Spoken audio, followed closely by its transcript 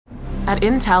At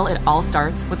Intel, it all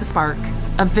starts with a spark,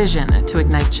 a vision to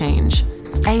ignite change.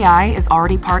 AI is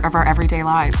already part of our everyday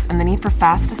lives, and the need for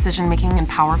fast decision-making and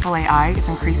powerful AI is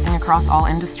increasing across all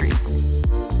industries.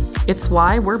 It's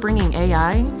why we're bringing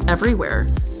AI everywhere,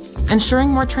 ensuring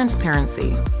more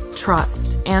transparency,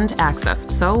 trust, and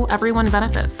access so everyone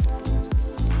benefits.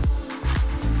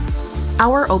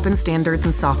 Our open standards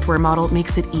and software model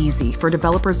makes it easy for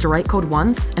developers to write code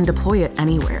once and deploy it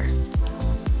anywhere.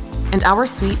 And our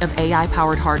suite of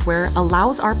AI-powered hardware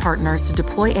allows our partners to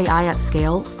deploy AI at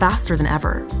scale faster than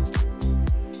ever,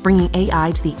 bringing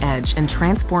AI to the edge and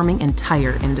transforming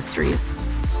entire industries.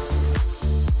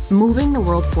 Moving the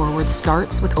world forward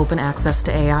starts with open access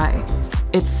to AI.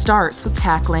 It starts with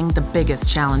tackling the biggest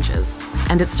challenges,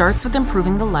 and it starts with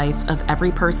improving the life of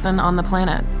every person on the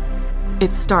planet.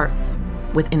 It starts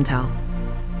with Intel.